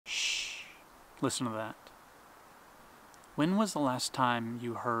Listen to that. When was the last time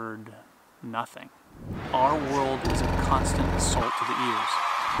you heard nothing? Our world is a constant assault to the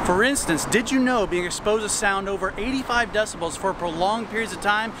ears. For instance, did you know being exposed to sound over 85 decibels for prolonged periods of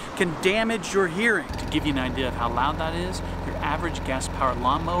time can damage your hearing? To give you an idea of how loud that is, your average gas-powered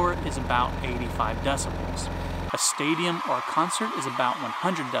lawnmower is about 85 decibels. A stadium or a concert is about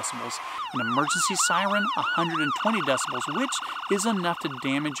 100 decibels. An emergency siren, 120 decibels, which is enough to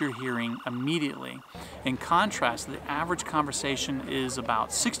damage your hearing immediately. In contrast, the average conversation is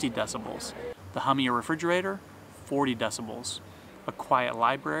about 60 decibels. The hum of your refrigerator, 40 decibels. A quiet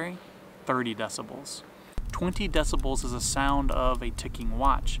library, 30 decibels. 20 decibels is the sound of a ticking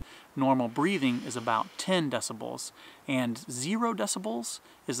watch. Normal breathing is about 10 decibels. And 0 decibels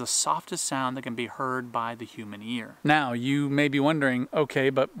is the softest sound that can be heard by the human ear. Now, you may be wondering, okay,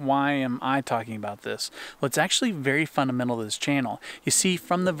 but why am I talking about this? Well, it's actually very fundamental to this channel. You see,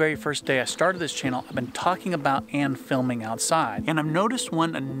 from the very first day I started this channel, I've been talking about and filming outside. And I've noticed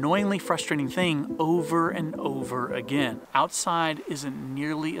one annoyingly frustrating thing over and over again. Outside isn't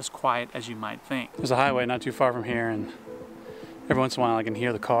nearly as quiet as you might think. There's a highway not too far from here, and every once in a while I can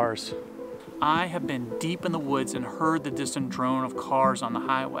hear the cars. I have been deep in the woods and heard the distant drone of cars on the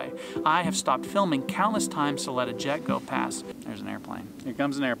highway. I have stopped filming countless times to let a jet go past. There's an airplane. Here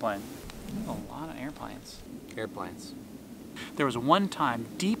comes an airplane. A lot of airplanes. Airplanes. There was one time,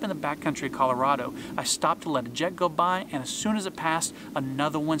 deep in the backcountry of Colorado, I stopped to let a jet go by, and as soon as it passed,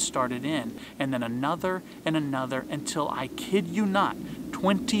 another one started in, and then another and another, until, I kid you not,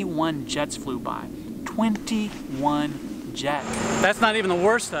 21 jets flew by. 21 jets. That's not even the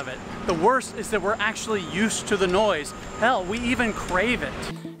worst of it. The worst is that we're actually used to the noise. Hell, we even crave it.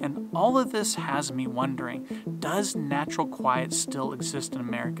 And all of this has me wondering, does natural quiet still exist in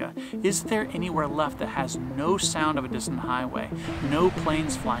America? Is there anywhere left that has no sound of a distant highway, no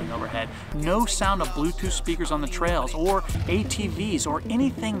planes flying overhead, no sound of Bluetooth speakers on the trails, or ATVs, or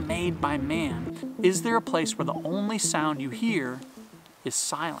anything made by man? Is there a place where the only sound you hear is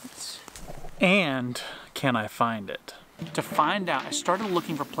silence? And can I find it? To find out, I started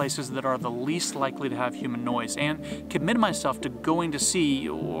looking for places that are the least likely to have human noise and committed myself to going to see,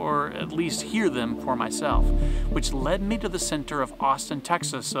 or at least hear them for myself, which led me to the center of Austin,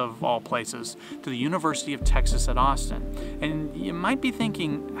 Texas, of all places, to the University of Texas at Austin. And you might be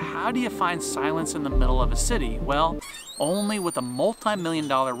thinking, how do you find silence in the middle of a city? Well, only with a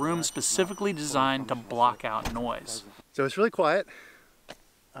multi-million-dollar room specifically designed to block out noise. So it's really quiet.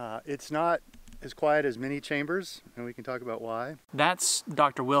 It's not as quiet as many chambers, and we can talk about why. That's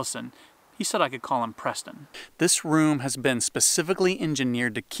Dr. Wilson. He said I could call him Preston. This room has been specifically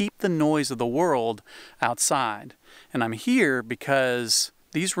engineered to keep the noise of the world outside. And I'm here because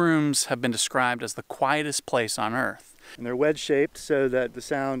these rooms have been described as the quietest place on Earth. And they're wedge-shaped so that the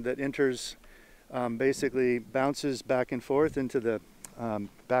sound that enters basically bounces back and forth into the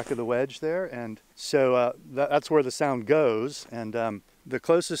back of the wedge there. And so that's where the sound goes. And the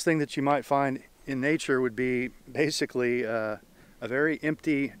closest thing that you might find in nature would be basically a very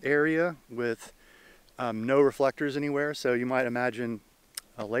empty area with no reflectors anywhere. So you might imagine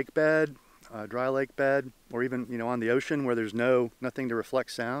a lake bed, a dry lake bed, or even on the ocean where there's nothing to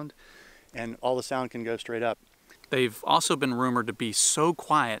reflect sound, and all the sound can go straight up. They've also been rumored to be so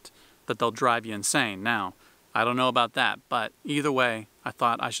quiet that they'll drive you insane. Now, I don't know about that, but either way, I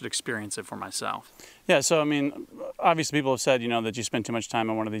thought I should experience it for myself. Yeah, so I mean, obviously people have said, that you spend too much time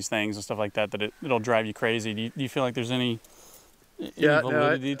on one of these things and stuff like that, that it'll drive you crazy. Do you feel like there's any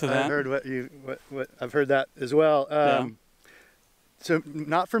validity to that? I heard I've heard that as well. So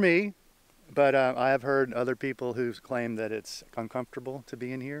not for me, but I have heard other people who claim that it's uncomfortable to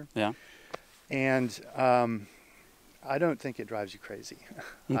be in here. Yeah. And I don't think it drives you crazy.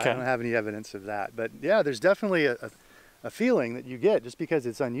 Okay. I don't have any evidence of that. But yeah, there's definitely a feeling that you get just because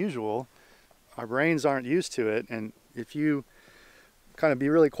it's unusual. Our brains aren't used to it. And if you kind of be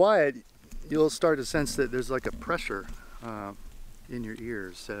really quiet, you'll start to sense that there's like a pressure in your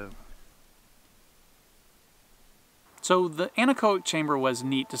ears. So the anechoic chamber was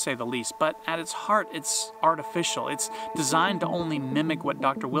neat, to say the least, but at its heart, it's artificial. It's designed to only mimic what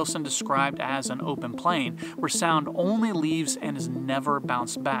Dr. Wilson described as an open plane, where sound only leaves and is never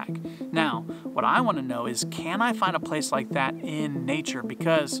bounced back. Now, what I want to know is, can I find a place like that in nature?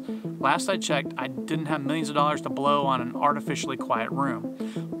 Because last I checked, I didn't have millions of dollars to blow on an artificially quiet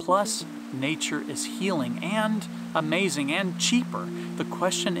room. Plus, nature is healing and amazing and cheaper. The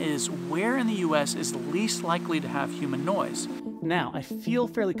question is, where in the US is least likely to have human noise? Now, I feel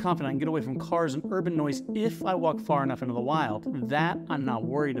fairly confident I can get away from cars and urban noise if I walk far enough into the wild. That I'm not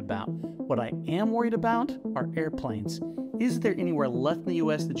worried about. What I am worried about are airplanes. Is there anywhere left in the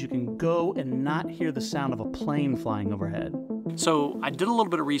US that you can go and not hear the sound of a plane flying overhead? So I did a little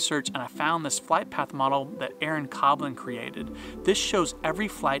bit of research and I found this flight path model that Aaron Coblin created. This shows every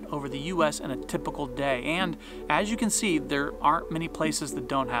flight over the US in a typical day, and as you can see, there aren't many places that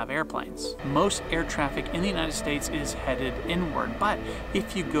don't have airplanes. Most air traffic in the United States is headed inward, but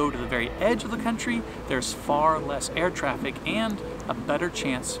if you go to the very edge of the country, there's far less air traffic and a better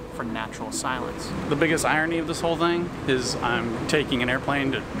chance for natural silence. The biggest irony of this whole thing is I'm taking an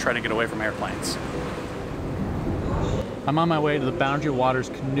airplane to try to get away from airplanes. I'm on my way to the Boundary Waters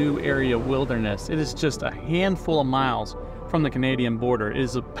Canoe Area Wilderness. It is just a handful of miles from the Canadian border. It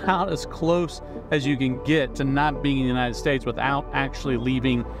is about as close as you can get to not being in the United States without actually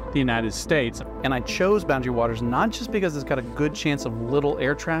leaving the United States. And I chose Boundary Waters not just because it's got a good chance of little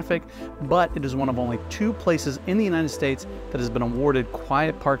air traffic, but it is one of only 2 places in the United States that has been awarded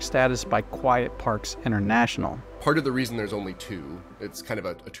Quiet Park status by Quiet Parks International. Part of the reason there's only 2, it's kind of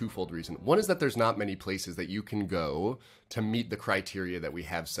a twofold reason. One is that there's not many places that you can go to meet the criteria that we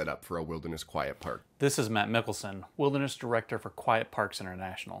have set up for a wilderness quiet park. This is Matt Mikkelsen, Wilderness Director for Quiet Parks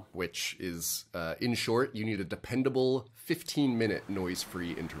International. Which is, in short, you need a dependable 15-minute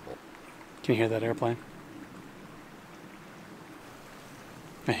noise-free interval. Can you hear that airplane?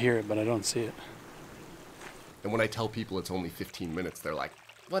 I hear it, but I don't see it. And when I tell people it's only 15 minutes, they're like,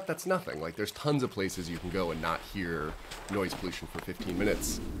 what? That's nothing. Like, there's tons of places you can go and not hear noise pollution for 15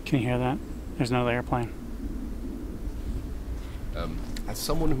 minutes. Can you hear that? There's another airplane. As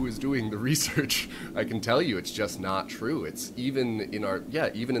someone who is doing the research, I can tell you it's just not true. It's even in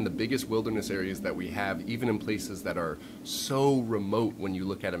even in the biggest wilderness areas that we have, even in places that are so remote when you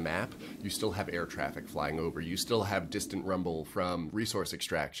look at a map, you still have air traffic flying over. You still have distant rumble from resource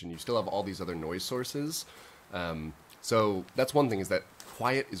extraction. You still have all these other noise sources. So that's one thing, is that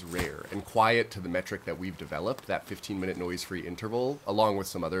quiet is rare, and quiet to the metric that we've developed, that 15-minute noise-free interval, along with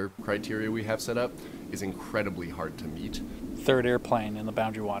some other criteria we have set up, is incredibly hard to meet. Third airplane in the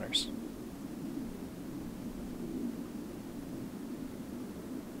Boundary Waters.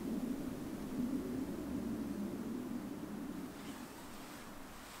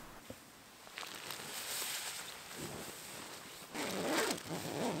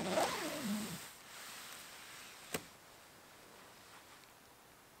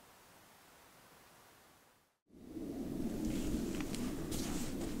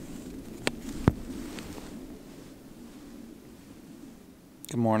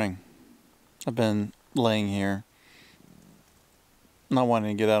 Good morning. I've been laying here, not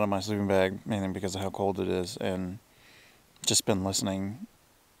wanting to get out of my sleeping bag, mainly because of how cold it is, and just been listening,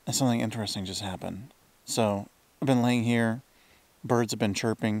 and something interesting just happened. So, I've been laying here, birds have been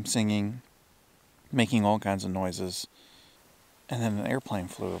chirping, singing, making all kinds of noises, and then an airplane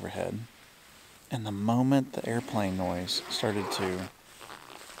flew overhead. And the moment the airplane noise started to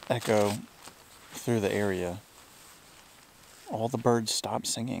echo through the area, all the birds stopped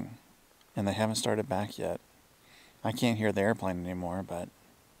singing, and they haven't started back yet. I can't hear the airplane anymore, but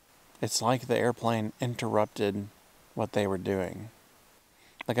it's like the airplane interrupted what they were doing.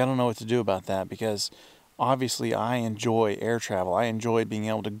 Like, I don't know what to do about that, because obviously I enjoy air travel. I enjoy being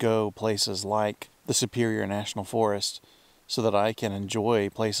able to go places like the Superior National Forest so that I can enjoy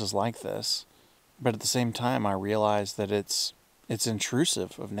places like this. But at the same time, I realize that it's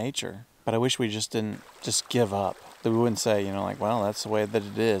intrusive of nature. But I wish we just didn't just give up. That we wouldn't say, like, well, that's the way that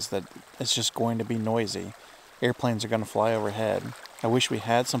it is, that it's just going to be noisy. Airplanes are going to fly overhead. I wish we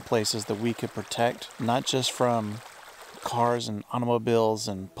had some places that we could protect, not just from cars and automobiles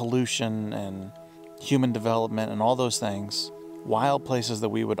and pollution and human development and all those things, wild places that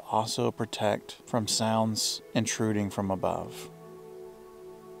we would also protect from sounds intruding from above.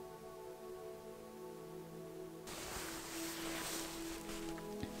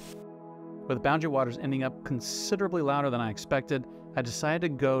 With Boundary Waters ending up considerably louder than I expected, I decided to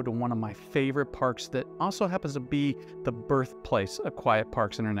go to one of my favorite parks that also happens to be the birthplace of Quiet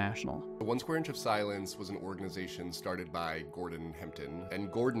Parks International. The 1 Square Inch of Silence was an organization started by Gordon Hempton. And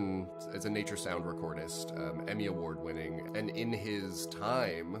Gordon is a nature sound recordist, Emmy Award winning. And in his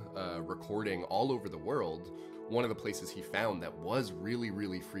time recording all over the world, one of the places he found that was really,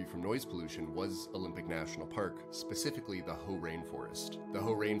 really free from noise pollution was Olympic National Park, specifically the Hoh Rainforest. The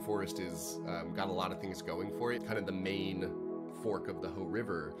Hoh Rainforest is got a lot of things going for it. Kind of the main fork of the Hoh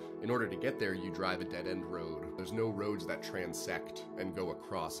River. In order to get there, you drive a dead-end road. There's no roads that transect and go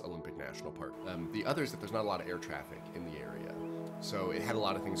across Olympic National Park. The other is that there's not a lot of air traffic in the area. So it had a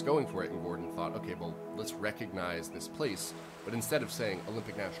lot of things going for it, and Gordon thought, okay, well, let's recognize this place. But instead of saying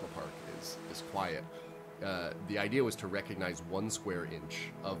Olympic National Park is quiet, the idea was to recognize 1 square inch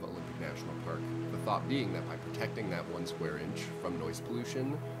of Olympic National Park. The thought being that by protecting that 1 square inch from noise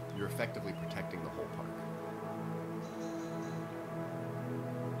pollution, you're effectively protecting the whole park.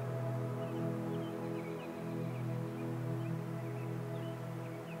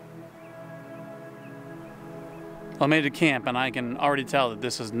 Well, I made it to camp, and I can already tell that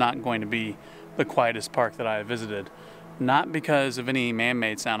this is not going to be the quietest park that I have visited. Not because of any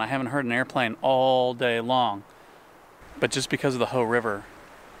man-made sound. I haven't heard an airplane all day long, but just because of the Hoh River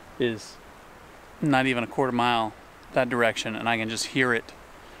is not even a quarter mile that direction, and I can just hear it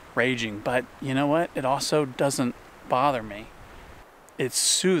raging. But you know what? It also doesn't bother me. It's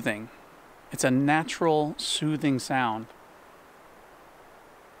soothing. It's a natural, soothing sound.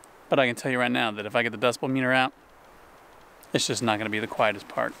 But I can tell you right now that if I get the decibel meter out, it's just not going to be the quietest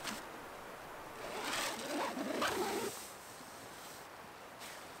part.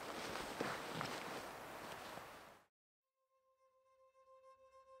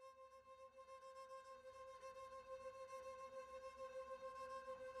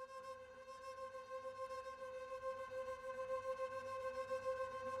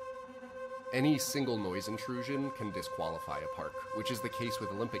 Any single noise intrusion can disqualify a park, which is the case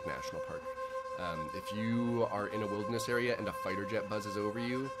with Olympic National Park. If you are in a wilderness area and a fighter jet buzzes over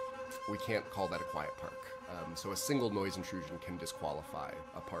you, we can't call that a quiet park. So a single noise intrusion can disqualify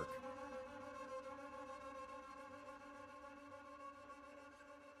a park.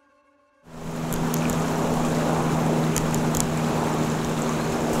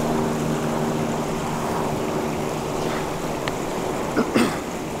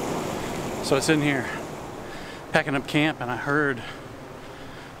 So I was sitting here packing up camp, and I heard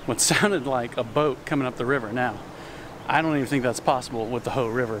what sounded like a boat coming up the river. Now, I don't even think that's possible with the Hoh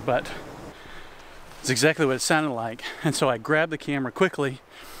River, but it's exactly what it sounded like. And so I grabbed the camera quickly,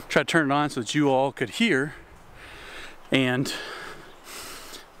 tried to turn it on so that you all could hear, and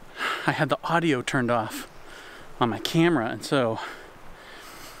I had the audio turned off on my camera, and so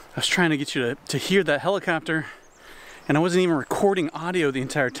I was trying to get you to hear that helicopter, and I wasn't even recording audio the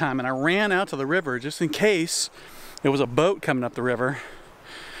entire time, and I ran out to the river just in case it was a boat coming up the river,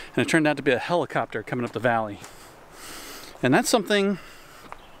 and it turned out to be a helicopter coming up the valley. And that's something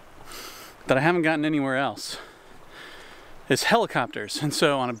that I haven't gotten anywhere else. It's helicopters. And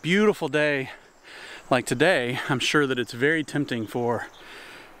so on a beautiful day like today, I'm sure that it's very tempting for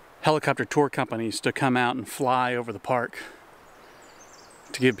helicopter tour companies to come out and fly over the park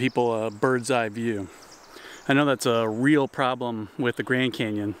to give people a bird's eye view. I know that's a real problem with the Grand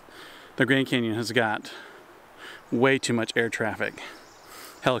Canyon. The Grand Canyon has got way too much air traffic.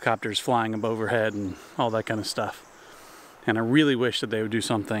 Helicopters flying above overhead and all that kind of stuff. And I really wish that they would do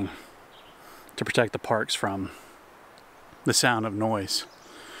something to protect the parks from the sound of noise,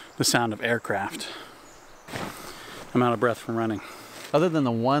 the sound of aircraft. I'm out of breath from running. Other than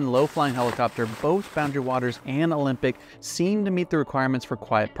the one low-flying helicopter, both Boundary Waters and Olympic seem to meet the requirements for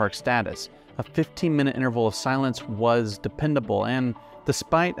quiet park status. A 15-minute interval of silence was dependable, and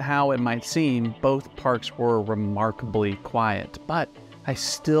despite how it might seem, both parks were remarkably quiet. But I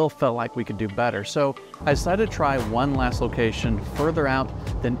still felt like we could do better, so I decided to try one last location further out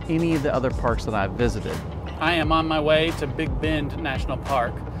than any of the other parks that I've visited. I am on my way to Big Bend National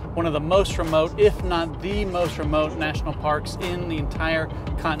Park, one of the most remote, if not the most remote national parks in the entire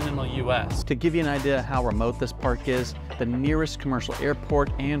continental U.S. To give you an idea how remote this park is, the nearest commercial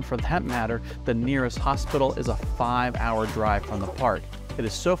airport, and for that matter, the nearest hospital, is a 5-hour drive from the park. It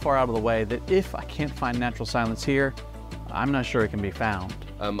is so far out of the way that if I can't find natural silence here, I'm not sure it can be found.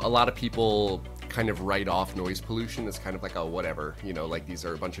 A lot of people kind of write off noise pollution as kind of like a whatever, you know, like these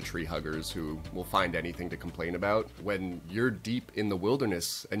are a bunch of tree huggers who will find anything to complain about. When you're deep in the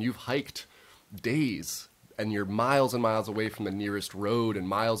wilderness and you've hiked days and you're miles and miles away from the nearest road and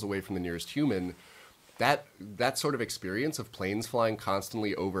miles away from the nearest human, that sort of experience of planes flying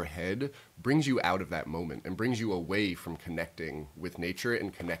constantly overhead brings you out of that moment and brings you away from connecting with nature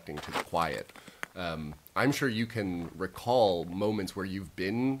and connecting to the quiet. I'm sure you can recall moments where you've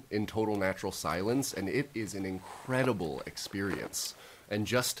been in total natural silence, and it is an incredible experience. And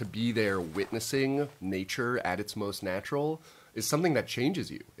just to be there witnessing nature at its most natural is something that changes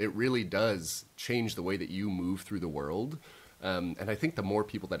you. It really does change the way that you move through the world. And I think the more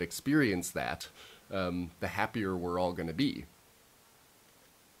people that experience that, the happier we're all going to be.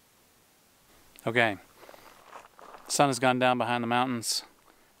 Okay, sun has gone down behind the mountains.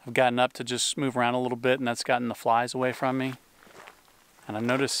 I've gotten up to just move around a little bit, and that's gotten the flies away from me. And I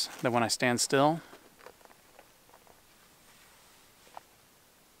notice that when I stand still,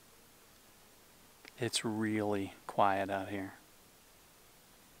 it's really quiet out here.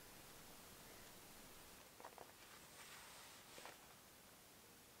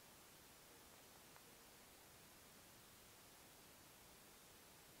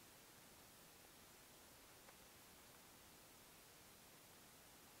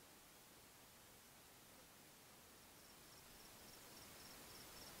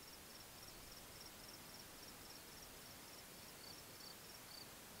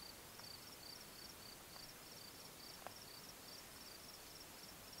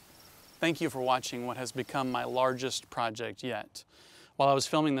 Thank you for watching what has become my largest project yet. While I was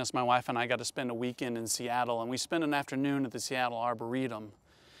filming this, my wife and I got to spend a weekend in Seattle, and we spent an afternoon at the Seattle Arboretum.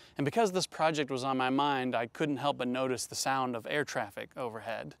 And because this project was on my mind, I couldn't help but notice the sound of air traffic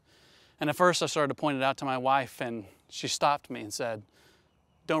overhead. And at first I started to point it out to my wife, and she stopped me and said,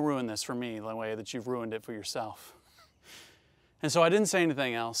 "Don't ruin this for me the way that you've ruined it for yourself." And so I didn't say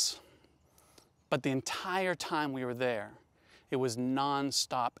anything else, but the entire time we were there, it was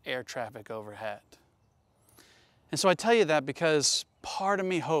non-stop air traffic overhead. And so I tell you that because part of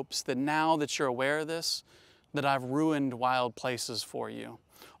me hopes that now that you're aware of this, that I've ruined wild places for you.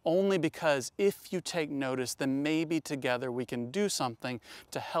 Only because if you take notice, then maybe together we can do something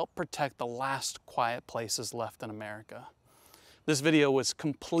to help protect the last quiet places left in America. This video was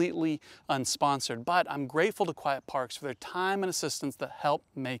completely unsponsored, but I'm grateful to Quiet Parks for their time and assistance that help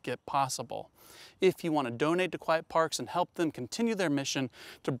make it possible. If you want to donate to Quiet Parks and help them continue their mission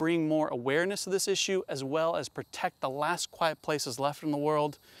to bring more awareness to this issue, as well as protect the last quiet places left in the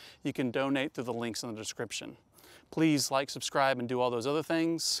world, you can donate through the links in the description. Please like, subscribe, and do all those other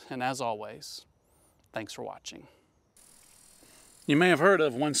things. And as always, thanks for watching. You may have heard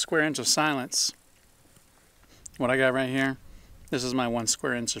of 1 square inch of silence. What I got right here, this is my 1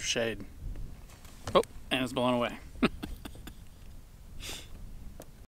 square inch of shade. Oh, and it's blown away.